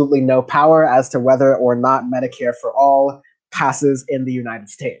absolutely no power as to whether or not Medicare for all passes in the United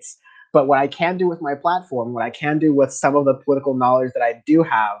States. But what I can do with my platform, what I can do with some of the political knowledge that I do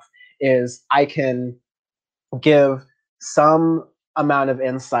have, is I can give some amount of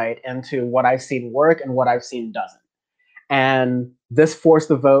insight into what I've seen work and what I've seen doesn't. And this force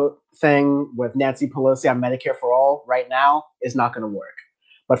the vote thing with Nancy Pelosi on Medicare for all right now is not going to work.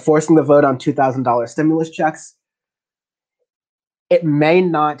 But forcing the vote on $2,000 stimulus checks, it may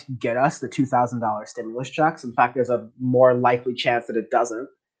not get us the $2,000 stimulus checks. In fact, there's a more likely chance that it doesn't.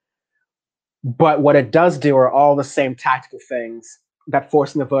 But what it does do are all the same tactical things that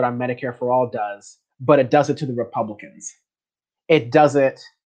forcing the vote on Medicare for all does, but it does it to the Republicans. It does it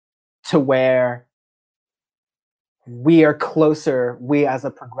to where we are closer, we as a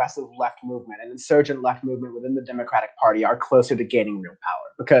progressive left movement, an insurgent left movement within the Democratic Party are closer to gaining real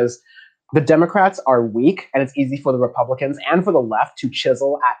power, because the Democrats are weak and it's easy for the Republicans and for the left to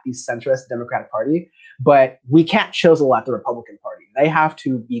chisel at the centrist Democratic Party, but we can't chisel at the Republican Party. They have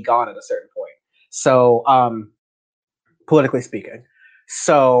to be gone at a certain point. So, politically speaking.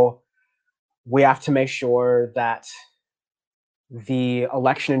 So we have to make sure that the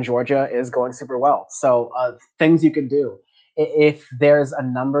election in Georgia is going super well. So things you can do. If there's a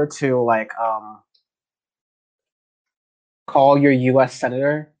number to like call your US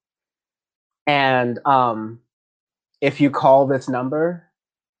senator, and if you call this number,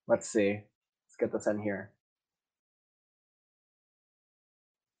 let's see, let's get this in here.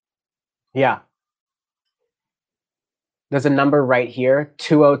 Yeah. There's a number right here,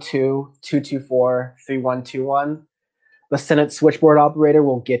 202-224-3121. The Senate switchboard operator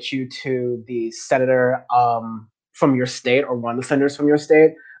will get you to the senator from your state or one of the senators from your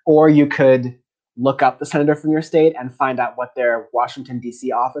state, or you could look up the senator from your state and find out what their Washington,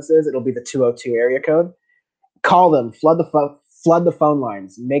 D.C. office is. It'll be the 202 area code. Call them, flood the phone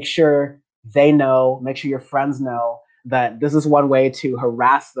lines. Make sure they know, make sure your friends know that this is one way to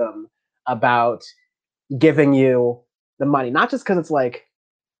harass them about giving you the money. Not just because it's like,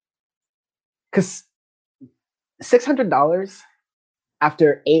 because $600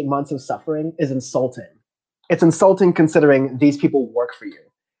 after 8 months of suffering is insulting. It's insulting considering these people work for you.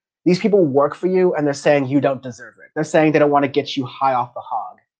 These people work for you and they're saying you don't deserve it. They're saying they don't want to get you high off the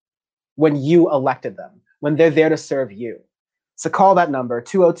hog when you elected them, when they're there to serve you. So call that number,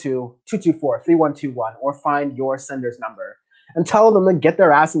 202-224-3121, or find your sender's number and tell them to get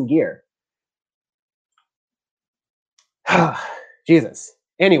their ass in gear. Jesus.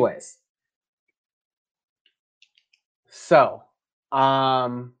 Anyways. So,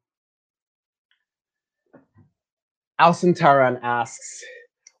 Alcin Taran asks,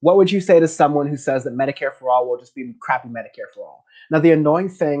 what would you say to someone who says that Medicare for all will just be crappy Medicare for all? Now, the annoying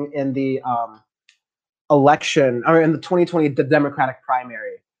thing in the election, or in the 2020 Democratic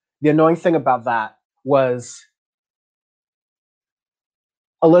primary, the annoying thing about that was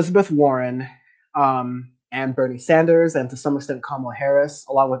Elizabeth Warren and Bernie Sanders, and to some extent Kamala Harris,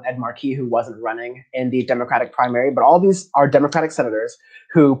 along with Ed Markey, who wasn't running in the Democratic primary. But all these are Democratic senators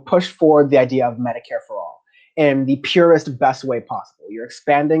who pushed forward the idea of Medicare for all in the purest, best way possible. You're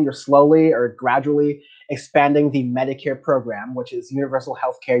slowly or gradually expanding the Medicare program, which is universal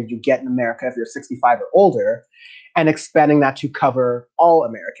health care you get in America if you're 65 or older, and expanding that to cover all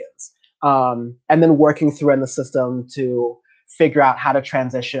Americans. And then working through in the system to figure out how to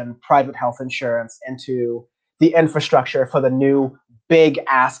transition private health insurance into the infrastructure for the new big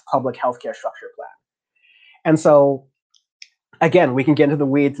ass public healthcare structure plan. And so, again, we can get into the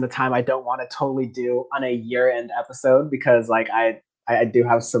weeds in a time I don't want to totally do on a year-end episode, because like I do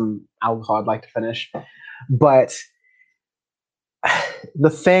have some alcohol I'd like to finish. But the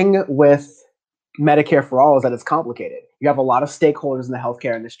thing with Medicare for all is that it's complicated. You have a lot of stakeholders in the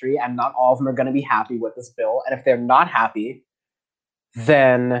healthcare industry, and not all of them are going to be happy with this bill. And if they're not happy,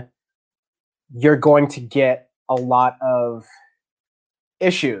 then you're going to get a lot of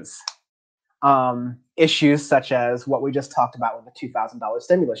issues. Issues such as what we just talked about with the $2,000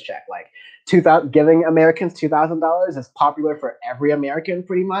 stimulus check. Like giving Americans $2,000 is popular for every American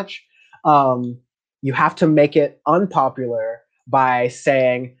pretty much. You have to make it unpopular by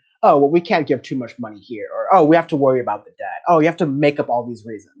saying, oh, well, we can't give too much money here, or, oh, we have to worry about the debt. Oh, you have to make up all these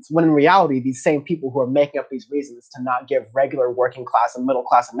reasons. When in reality, these same people who are making up these reasons to not give regular working class and middle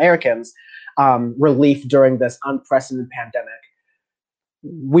class Americans relief during this unprecedented pandemic,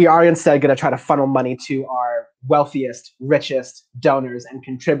 we are instead going to try to funnel money to our wealthiest, richest donors and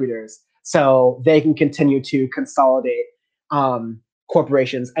contributors so they can continue to consolidate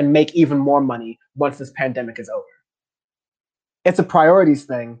corporations and make even more money once this pandemic is over. It's a priorities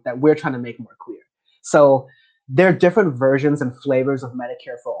thing that we're trying to make more clear. So there are different versions and flavors of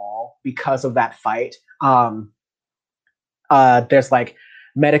Medicare for all because of that fight. There's like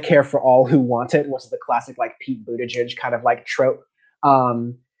Medicare for all who want it, which is the classic like Pete Buttigieg kind of like trope.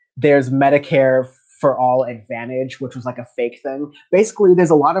 There's Medicare for all Advantage, which was like a fake thing. Basically, there's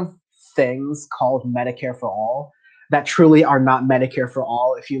a lot of things called Medicare for all that truly are not Medicare for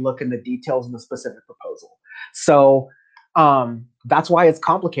all if you look in the details of the specific proposal. So that's why it's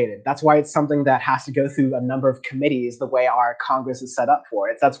complicated. That's why it's something that has to go through a number of committees the way our Congress is set up for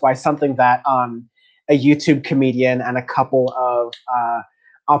it. That's why something that a YouTube comedian and a couple of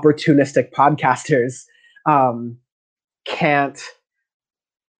opportunistic podcasters can't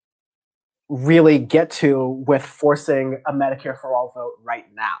really get to with forcing a Medicare for all vote right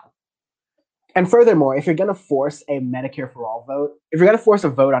now. And furthermore, if you're going to force a Medicare for all vote, if you're going to force a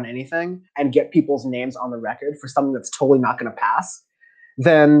vote on anything and get people's names on the record for something that's totally not going to pass,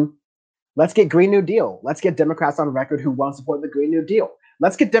 then let's get Green New Deal. Let's get Democrats on record who won't support the Green New Deal.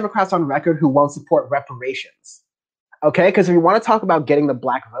 Let's get Democrats on record who won't support reparations. Okay? Because if you want to talk about getting the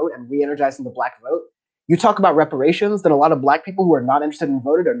black vote and re-energizing the black vote, you talk about reparations, then a lot of black people who are not interested in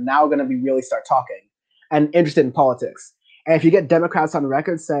voting are now going to be really start talking and interested in politics. And if you get Democrats on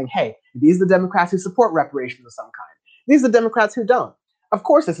record saying, hey, these are the Democrats who support reparations of some kind. These are the Democrats who don't. Of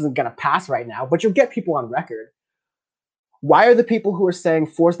course, this isn't going to pass right now, but you'll get people on record. Why are the people who are saying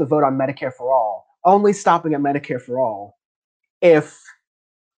force the vote on Medicare for all only stopping at Medicare for all if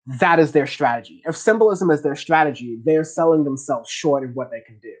that is their strategy? If symbolism is their strategy, they're selling themselves short of what they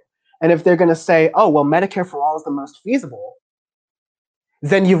can do. And if they're going to say, oh, well, Medicare for all is the most feasible,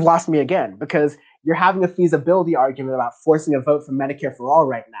 then you've lost me again, because you're having a feasibility argument about forcing a vote for Medicare for all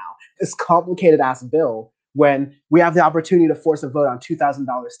right now, this complicated ass bill, when we have the opportunity to force a vote on $2,000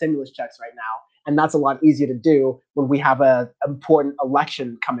 stimulus checks right now. And that's a lot easier to do when we have an important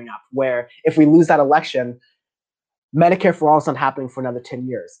election coming up, where if we lose that election, Medicare for all is not happening for another 10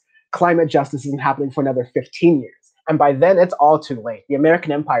 years. Climate justice isn't happening for another 15 years. And by then, it's all too late. The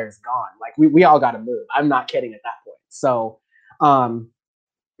American empire is gone. Like, we all got to move. I'm not kidding at that point. So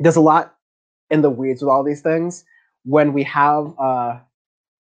there's a lot in the weeds with all these things. When we have,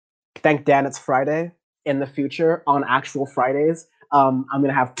 thank Dan, it's Friday in the future on actual Fridays, I'm going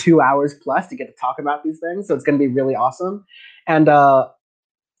to have 2 hours plus to get to talk about these things. So it's going to be really awesome. And that'll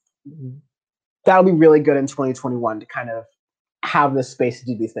be really good in 2021 to kind of have this space to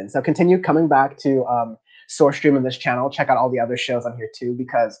do these things. So continue coming back to SourceStream in this channel. Check out all the other shows on here too,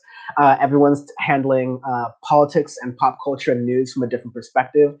 because everyone's handling politics and pop culture and news from a different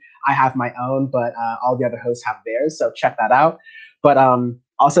perspective. I have my own, but all the other hosts have theirs. So check that out. But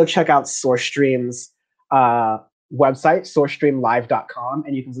also check out SourceStream's website, sourcestreamlive.com,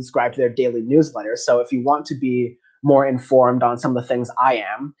 and you can subscribe to their daily newsletter. So if you want to be more informed on some of the things I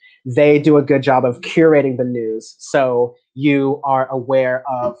am, they do a good job of curating the news so you are aware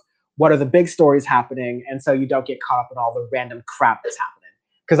of what are the big stories happening, and so you don't get caught up in all the random crap that's happening.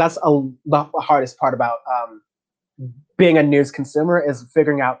 Because that's the hardest part about being a news consumer, is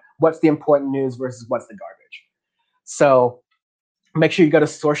figuring out what's the important news versus what's the garbage. So make sure you go to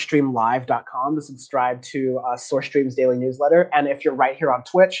sourcestreamlive.com to subscribe to SourceStream's daily newsletter. And if you're right here on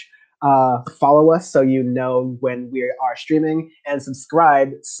Twitch, follow us so you know when we are streaming, and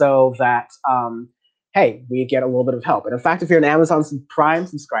subscribe so that hey, we get a little bit of help. And in fact, if you're an Amazon Prime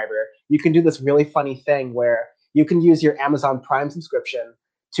subscriber, you can do this really funny thing where you can use your Amazon Prime subscription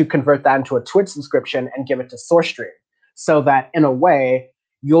to convert that into a Twitch subscription and give it to SourceStream, so that in a way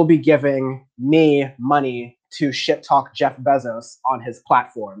you'll be giving me money to shit talk Jeff Bezos on his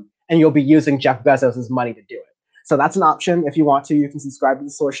platform, and you'll be using Jeff Bezos' money to do it. So that's an option. If you want to, you can subscribe to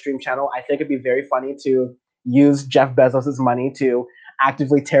the SourceStream channel. I think it'd be very funny to use Jeff Bezos' money to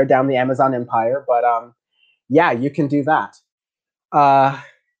actively tear down the Amazon empire. But yeah, you can do that.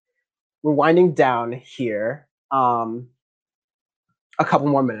 We're winding down here. A couple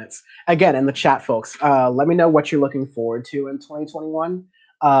more minutes. Again, in the chat, folks, let me know what you're looking forward to in 2021.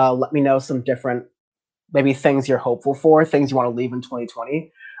 Let me know some different, maybe things you're hopeful for, things you want to leave in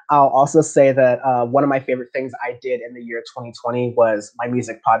 2020. I'll also say that one of my favorite things I did in the year 2020 was my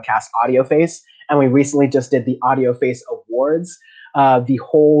music podcast, Audio Face. And we recently just did the Audio Face Awards. The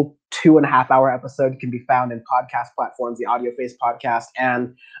whole 2.5-hour episode can be found in podcast platforms, the Audio Face podcast.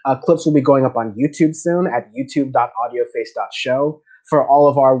 And clips will be going up on YouTube soon at youtube.audioface.show for all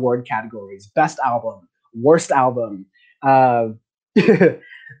of our award categories: best album, worst album, the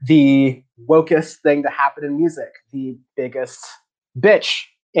wokest thing to happen in music, the biggest bitch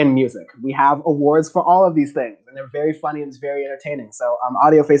in music. We have awards for all of these things, and they're very funny and it's very entertaining. So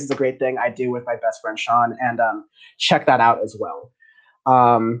AudioFace is a great thing I do with my best friend Sean, and check that out as well.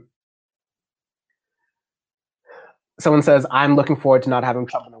 Someone says, I'm looking forward to not having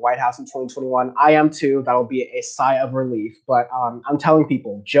Trump in the White House in 2021. I am too. That'll be a sigh of relief. But I'm telling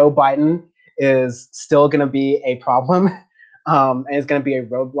people, Joe Biden is still going to be a problem, and is going to be a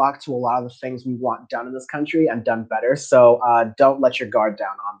roadblock to a lot of the things we want done in this country and done better. So don't let your guard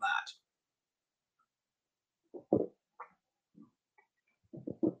down on that.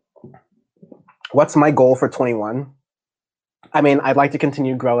 What's my goal for 21? I mean, I'd like to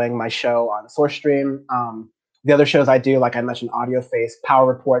continue growing my show on SourceStream. The other shows I do, like I mentioned, AudioFace, Power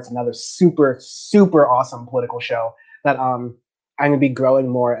Reports, another super, super awesome political show that I'm going to be growing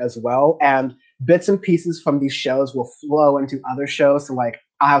more as well. And bits and pieces from these shows will flow into other shows. So like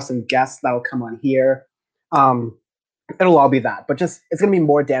I'll have some guests that'll come on here. It'll all be that, but just it's going to be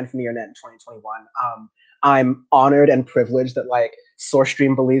more Dan from the Internet in 2021. I'm honored and privileged that like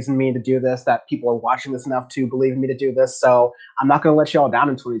SourceStream believes in me to do this, that people are watching this enough to believe in me to do this. So I'm not going to let you all down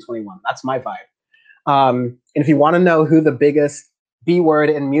in 2021. That's my vibe. And if you want to know who the biggest B word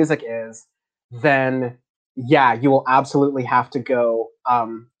in music is, then yeah, you will absolutely have to go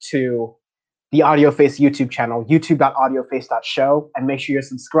to the AudioFace YouTube channel, youtube.audioface.show, and make sure you're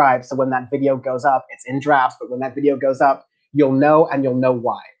subscribed. So when that video goes up, it's in drafts, but when that video goes up, you'll know, and you'll know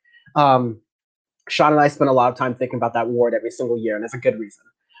why. Sean and I spend a lot of time thinking about that word every single year, and it's a good reason.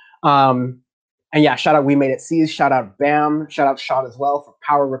 And yeah, shout out We Made It C's, shout out BAM, shout out Sean as well for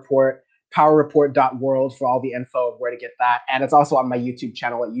Power Report. PowerReport.world for all the info of where to get that. And it's also on my YouTube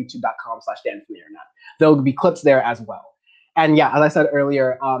channel at youtube.com/DanFromTheInternet. There'll be clips there as well. And yeah, as I said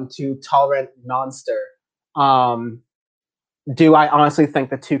earlier, to Tolerant Nonster, do I honestly think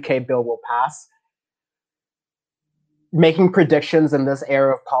the 2K bill will pass? Making predictions in this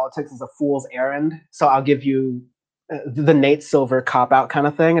era of politics is a fool's errand. So I'll give you the Nate Silver cop-out kind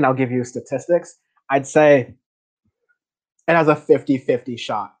of thing, and I'll give you statistics. I'd say it has a 50-50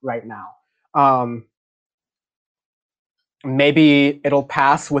 shot right now. Maybe it'll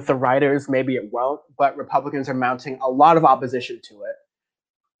pass with the writers, maybe it won't, but Republicans are mounting a lot of opposition to it.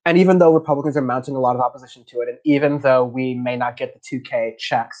 And even though Republicans are mounting a lot of opposition to it, and even though we may not get the 2K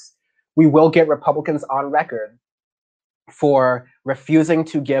checks, we will get Republicans on record for refusing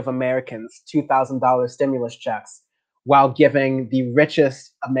to give Americans $2,000 stimulus checks while giving the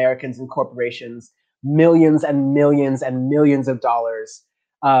richest Americans and corporations millions and millions and millions of dollars,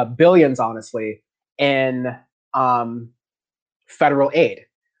 billions, honestly, in federal aid.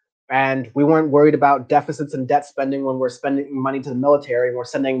 And we weren't worried about deficits and debt spending when we're spending money to the military and we're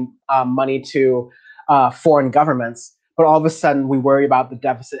sending money to foreign governments. But all of a sudden, we worry about the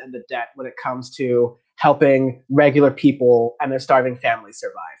deficit and the debt when it comes to helping regular people and their starving families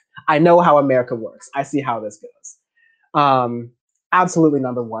survive. I know how America works. I see how this goes. Absolutely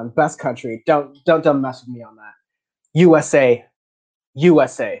number one, best country. Don't mess with me on that. USA.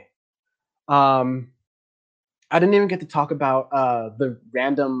 I didn't even get to talk about the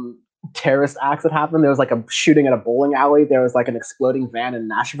random terrorist acts that happened. There was like a shooting at a bowling alley. There was like an exploding van in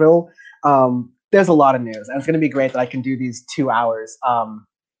Nashville. There's a lot of news, and it's going to be great that I can do these 2 hours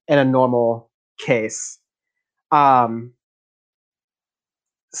in a normal case.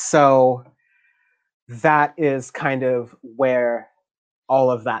 So that is kind of where all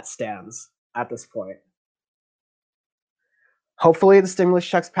of that stands at this point. Hopefully the stimulus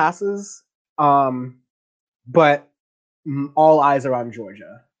checks passes, but all eyes are on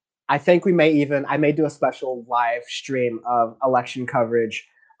Georgia. I think I may do a special live stream of election coverage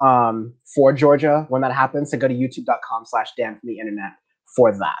for Georgia when that happens. So go to youtube.com/DanFromTheInternet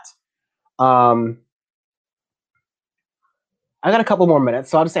for that. I got a couple more minutes,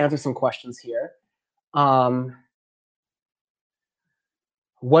 so I'll just answer some questions here.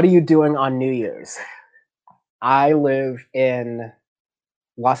 What are you doing on New Year's? I live in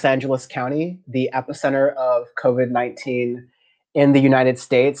Los Angeles County, the epicenter of COVID-19 in the United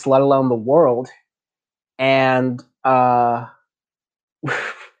States, let alone the world. And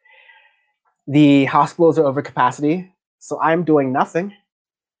the hospitals are over capacity, so I'm doing nothing.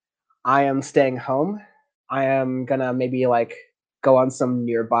 I am staying home. I am gonna maybe like go on some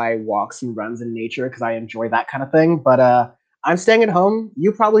nearby walks and runs in nature because I enjoy that kind of thing. But I'm staying at home.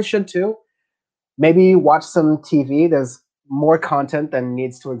 You probably should too. Maybe watch some TV. There's more content than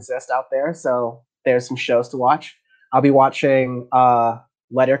needs to exist out there, so there's some shows to watch. I'll be watching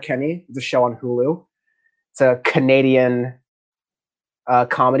Letterkenny. It's a show on Hulu. It's a Canadian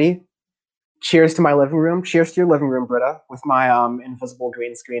comedy. Cheers to my living room. Cheers to your living room, Britta, with my invisible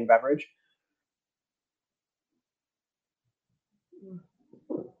green screen beverage.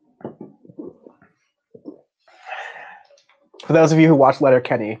 For those of you who watch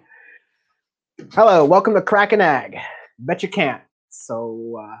Letterkenny, hello, welcome to Crack an Egg. Bet you can't.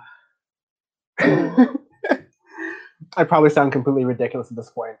 So, I probably sound completely ridiculous at this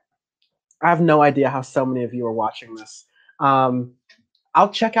point. I have no idea how so many of you are watching this. I'll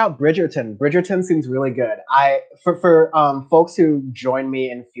check out Bridgerton. Bridgerton seems really good. For folks who join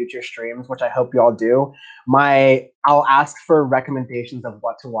me in future streams, which I hope you all do, I'll ask for recommendations of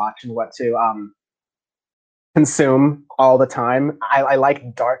what to watch and what to consume all the time. I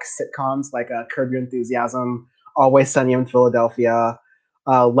like dark sitcoms like Curb Your Enthusiasm, Always Sunny in Philadelphia,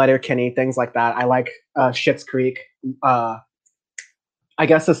 Letterkenny, things like that. I like Schitt's Creek. I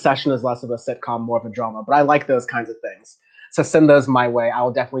guess Succession is less of a sitcom, more of a drama, but I like those kinds of things. So send those my way. I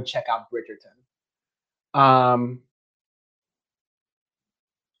will definitely check out Bridgerton.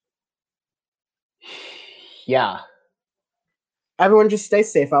 Yeah. Everyone just stay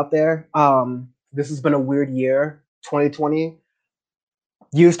safe out there. This has been a weird year, 2020.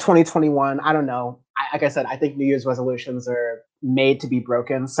 Use 2021. I don't know. Like I said, I think New Year's resolutions are made to be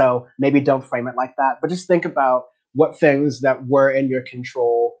broken. So maybe don't frame it like that, but just think about what things that were in your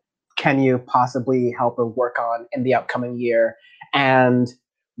control can you possibly help or work on in the upcoming year, and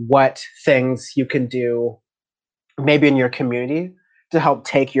what things you can do maybe in your community to help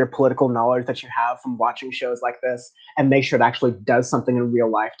take your political knowledge that you have from watching shows like this and make sure it actually does something in real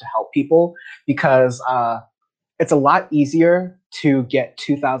life to help people. Because it's a lot easier to get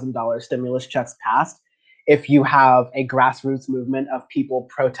 $2,000 stimulus checks passed if you have a grassroots movement of people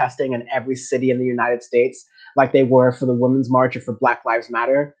protesting in every city in the United States, like they were for the Women's March or for Black Lives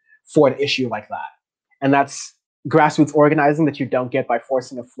Matter, for an issue like that. And that's grassroots organizing that you don't get by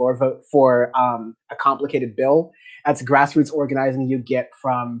forcing a floor vote for a complicated bill. That's grassroots organizing you get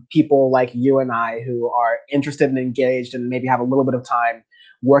from people like you and I who are interested and engaged and maybe have a little bit of time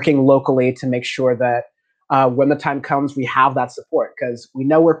working locally to make sure that when the time comes, we have that support, because we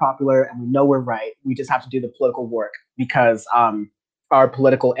know we're popular and we know we're right. We just have to do the political work, because our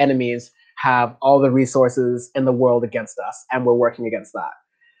political enemies have all the resources in the world against us, and we're working against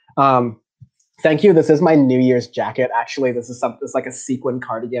that. Thank you. This is my New Year's jacket. Actually, this is like a sequin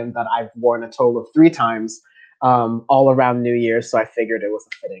cardigan that I've worn a total of 3 times all around New Year's, so I figured it was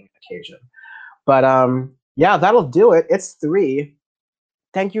a fitting occasion. But yeah, that'll do it. It's 3.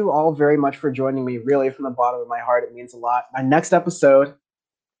 Thank you all very much for joining me. Really, from the bottom of my heart, it means a lot. My next episode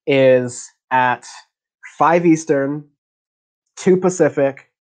is at 5 Eastern, 2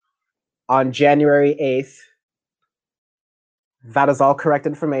 Pacific on January 8th. That is all correct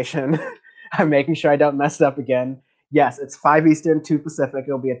information. I'm making sure I don't mess it up again. Yes, it's 5 Eastern, 2 Pacific.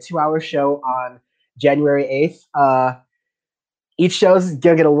 It'll be a 2-hour show on January 8th. Each show is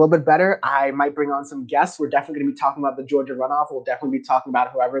going to get a little bit better. I might bring on some guests. We're definitely going to be talking about the Georgia runoff. We'll definitely be talking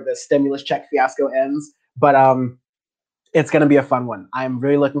about whoever the stimulus check fiasco ends. But it's going to be a fun one. I'm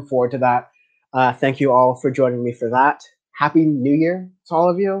really looking forward to that. Thank you all for joining me for that. Happy New Year to all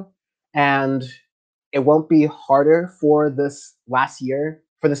of you. And it won't be harder for this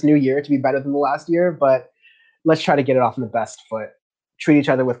new year to be better than the last year, but let's try to get it off on the best foot. Treat each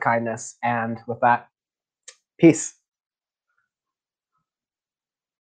other with kindness. And with that, peace.